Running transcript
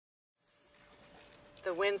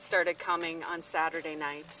The winds started coming on Saturday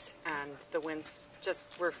night, and the winds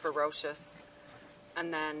just were ferocious.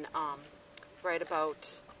 And then right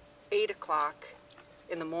about 8 o'clock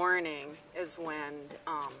in the morning is when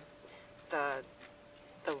the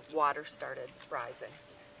water started rising.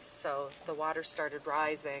 So the water started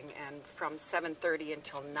rising, and from 7:30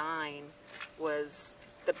 until 9 was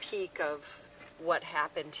the peak of what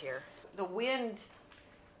happened here. The wind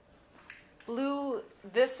blew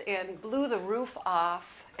this in, blew the roof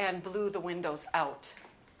off, and blew the windows out.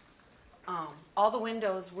 All the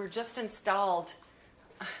windows were just installed.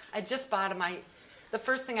 I just bought them. The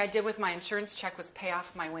first thing I did with my insurance check was pay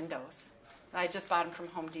off my windows. I just bought them from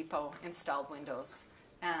Home Depot, installed windows.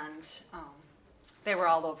 And they were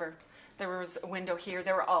all over. There was a window here.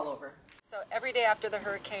 They were all over. So every day after the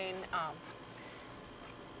hurricane,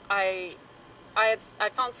 I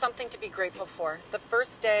found something to be grateful for. The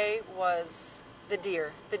first day was the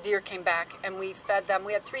deer. The deer came back, and we fed them.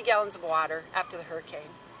 We had 3 gallons of water after the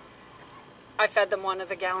hurricane. I fed them 1 of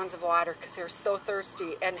the gallons of water because they were so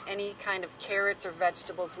thirsty, and any kind of carrots or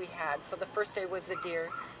vegetables we had. So the first day was the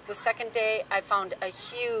deer. The second day, I found a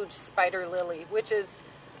huge spider lily, which is,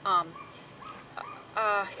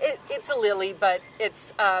 it's a lily, but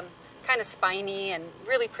it's kind of spiny and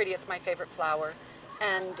really pretty. It's my favorite flower.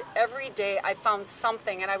 And every day I found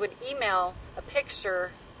something, and I would email a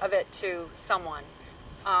picture of it to someone.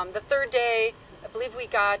 The third day, I believe we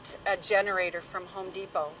got a generator from Home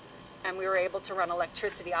Depot, and we were able to run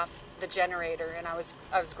electricity off the generator, and I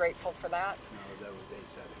was grateful for that. No, that was day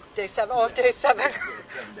 7. Day 7. Oh, day 7.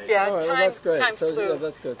 7 days. Yeah, well, time that's great. flew. Yeah,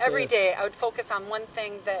 that's good. Every day I would focus on one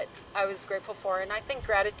thing that I was grateful for, and I think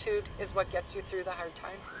gratitude is what gets you through the hard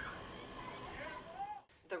times.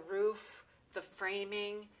 The roof, the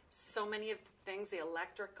framing, so many of the things, the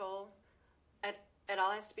electrical, it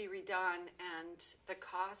all has to be redone, and the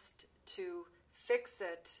cost to fix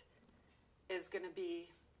it is going to be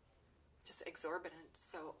just exorbitant.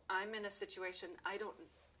 So I'm in a situation I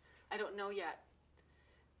don't know yet